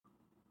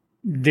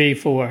Day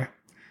 4.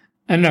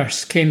 A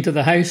nurse came to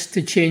the house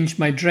to change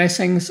my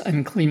dressings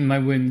and clean my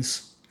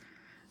wounds.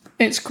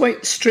 It's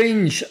quite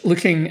strange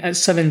looking at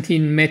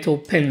 17 metal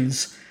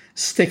pins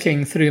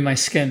sticking through my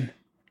skin.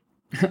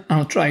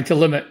 I'll try to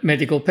limit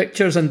medical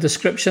pictures and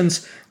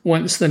descriptions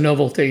once the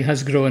novelty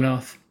has grown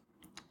off.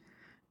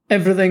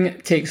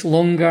 Everything takes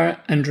longer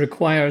and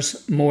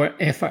requires more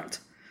effort,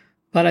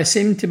 but I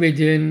seem to be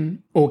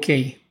doing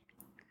okay.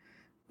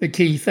 The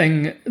key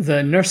thing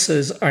the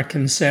nurses are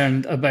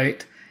concerned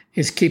about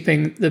is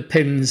keeping the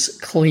pins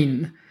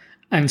clean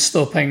and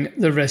stopping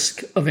the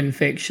risk of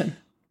infection.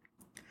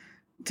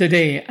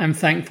 Today, I'm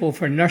thankful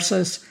for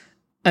nurses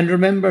and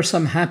remember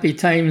some happy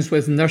times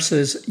with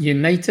Nurses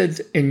United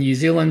in New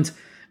Zealand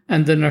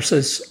and the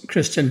Nurses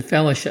Christian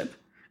Fellowship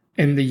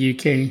in the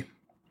UK.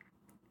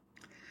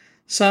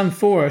 Psalm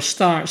 4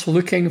 starts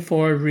looking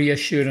for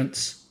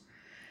reassurance.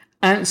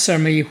 Answer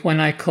me when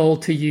I call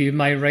to you,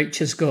 my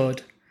righteous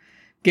God.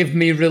 Give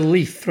me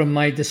relief from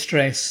my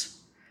distress.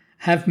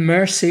 Have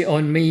mercy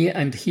on me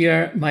and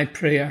hear my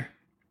prayer.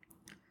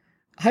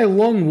 How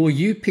long will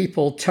you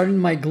people turn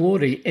my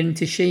glory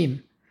into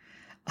shame?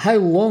 How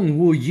long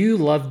will you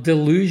love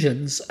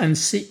delusions and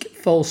seek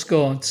false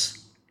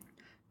gods?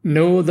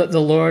 Know that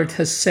the Lord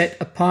has set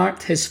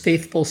apart his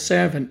faithful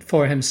servant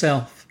for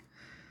himself.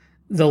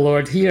 The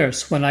Lord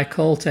hears when I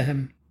call to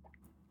him.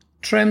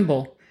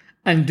 Tremble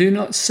and do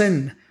not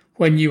sin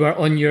when you are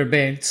on your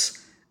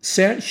beds.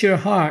 Search your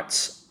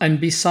hearts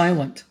and be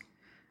silent.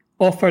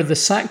 Offer the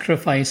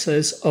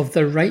sacrifices of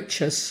the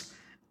righteous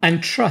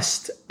and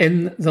trust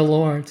in the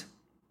Lord.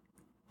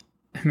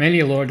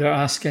 Many, Lord, are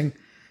asking,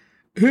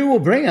 who will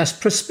bring us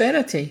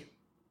prosperity?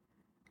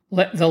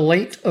 Let the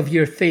light of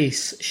your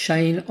face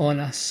shine on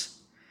us.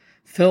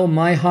 Fill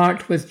my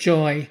heart with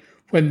joy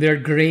when their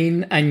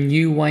grain and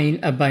new wine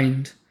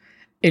abound.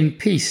 In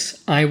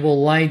peace I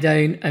will lie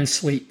down and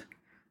sleep.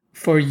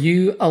 For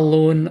you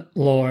alone,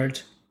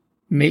 Lord,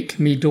 make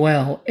me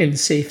dwell in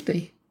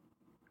safety.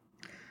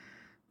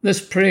 This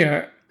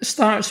prayer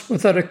starts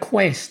with a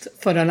request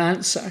for an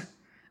answer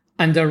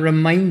and a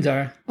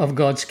reminder of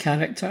God's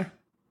character.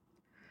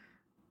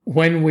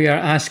 When we are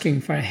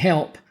asking for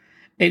help,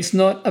 it's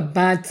not a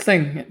bad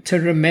thing to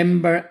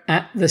remember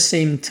at the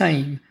same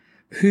time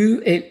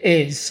who it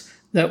is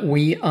that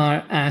we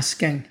are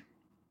asking.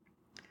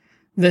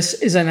 This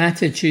is an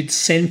attitude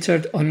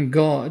centered on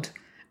God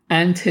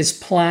and his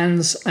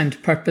plans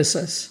and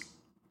purposes.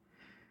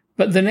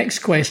 But the next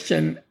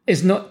question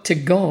is not to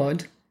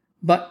God,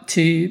 but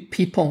to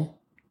people.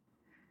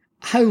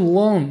 How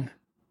long?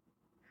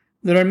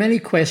 There are many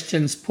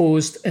questions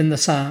posed in the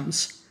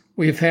Psalms.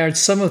 We've heard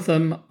some of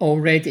them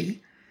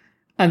already,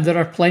 and there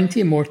are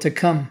plenty more to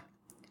come.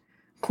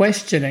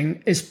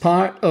 Questioning is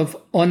part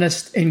of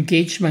honest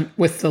engagement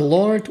with the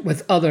Lord,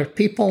 with other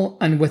people,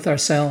 and with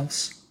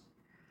ourselves.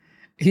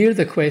 Here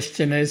the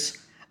question is,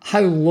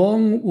 how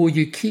long will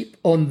you keep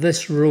on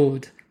this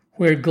road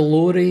where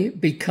glory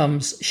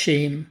becomes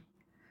shame?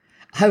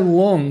 How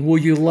long will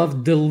you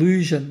love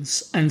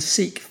delusions and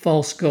seek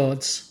false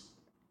gods?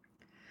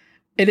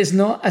 It is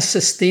not a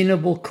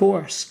sustainable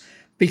course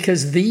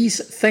because these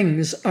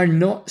things are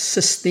not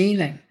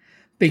sustaining,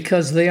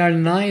 because they are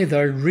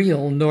neither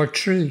real nor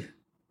true.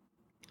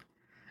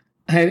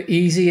 How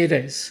easy it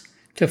is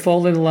to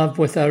fall in love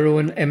with our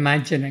own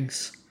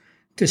imaginings,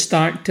 to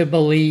start to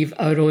believe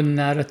our own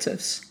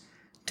narratives,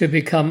 to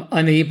become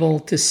unable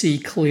to see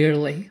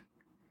clearly.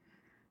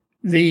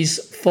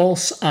 These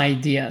false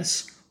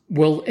ideas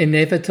will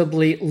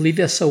inevitably lead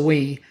us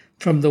away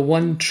from the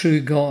one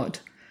true God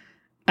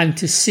and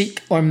to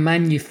seek or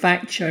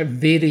manufacture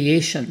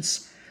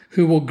variations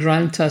who will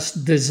grant us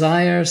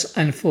desires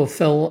and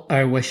fulfill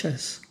our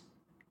wishes.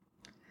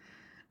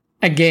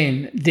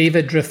 Again,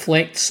 David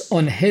reflects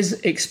on his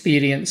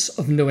experience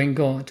of knowing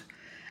God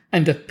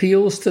and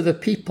appeals to the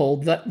people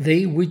that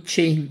they would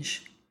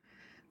change,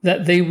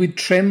 that they would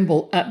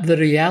tremble at the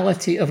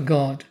reality of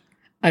God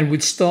and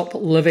would stop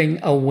living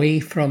away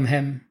from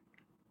him.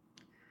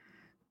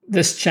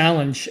 This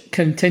challenge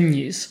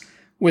continues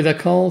with a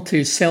call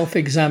to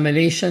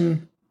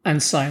self-examination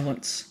and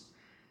silence,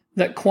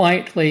 that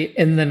quietly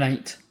in the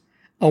night,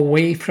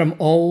 away from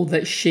all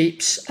that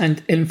shapes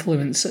and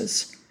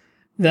influences,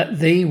 that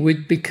they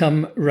would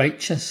become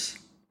righteous.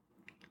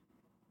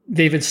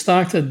 David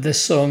started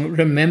this song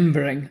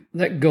remembering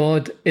that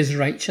God is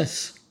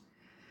righteous.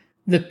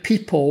 The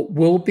people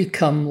will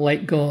become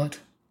like God.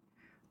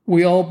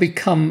 We all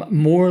become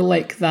more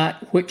like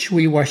that which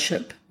we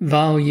worship,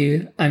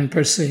 value, and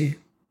pursue.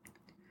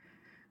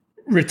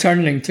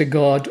 Returning to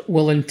God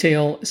will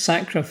entail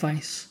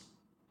sacrifice.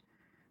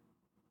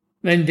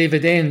 Then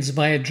David ends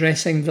by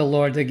addressing the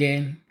Lord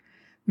again.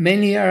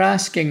 Many are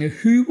asking,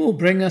 who will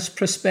bring us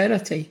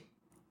prosperity?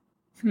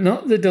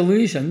 Not the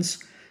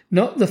delusions,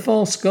 not the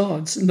false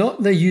gods,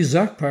 not the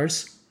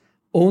usurpers,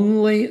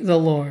 only the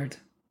Lord.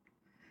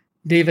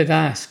 David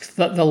asked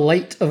that the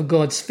light of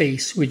God's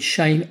face would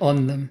shine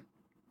on them.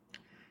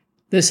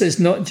 This is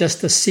not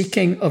just a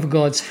seeking of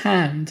God's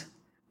hand,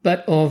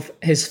 but of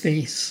his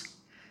face,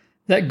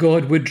 that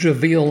God would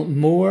reveal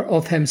more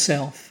of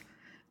himself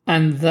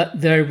and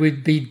that there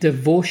would be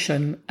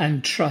devotion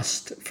and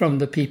trust from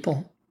the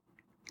people.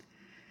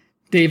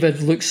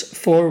 David looks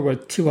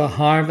forward to a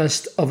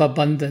harvest of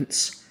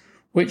abundance,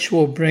 which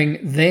will bring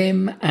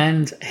them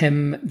and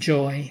him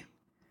joy.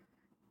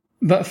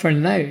 But for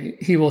now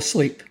he will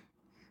sleep,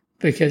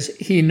 because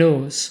he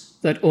knows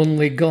that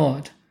only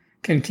God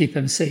can keep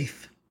him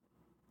safe.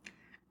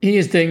 He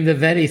is doing the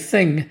very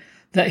thing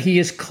that he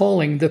is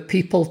calling the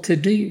people to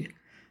do,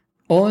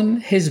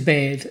 on his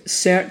bed,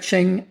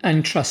 searching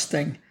and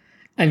trusting,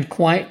 and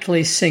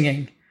quietly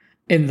singing,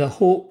 in the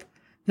hope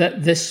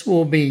that this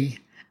will be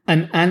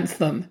an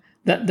anthem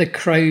that the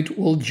crowd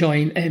will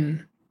join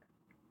in.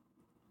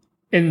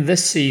 In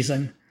this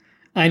season,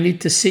 I need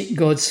to seek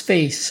God's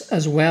face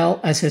as well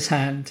as his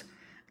hand,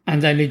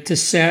 and I need to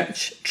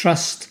search,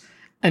 trust,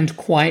 and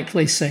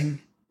quietly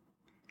sing.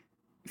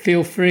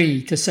 Feel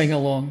free to sing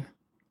along.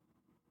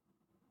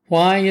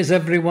 Why is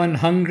everyone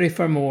hungry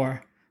for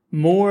more?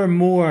 More,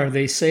 more,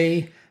 they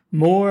say,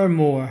 more,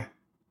 more.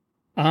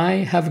 I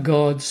have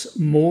God's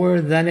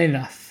more than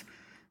enough,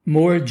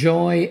 more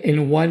joy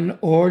in one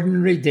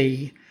ordinary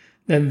day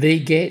than they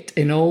get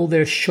in all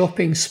their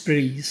shopping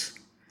sprees.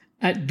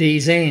 At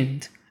day's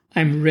end,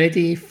 I'm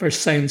ready for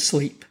sound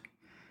sleep.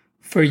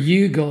 For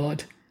you,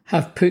 God,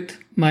 have put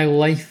my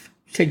life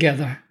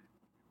together.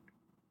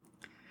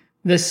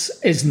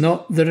 This is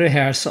not the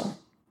rehearsal.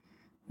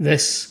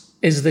 This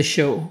is the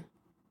show.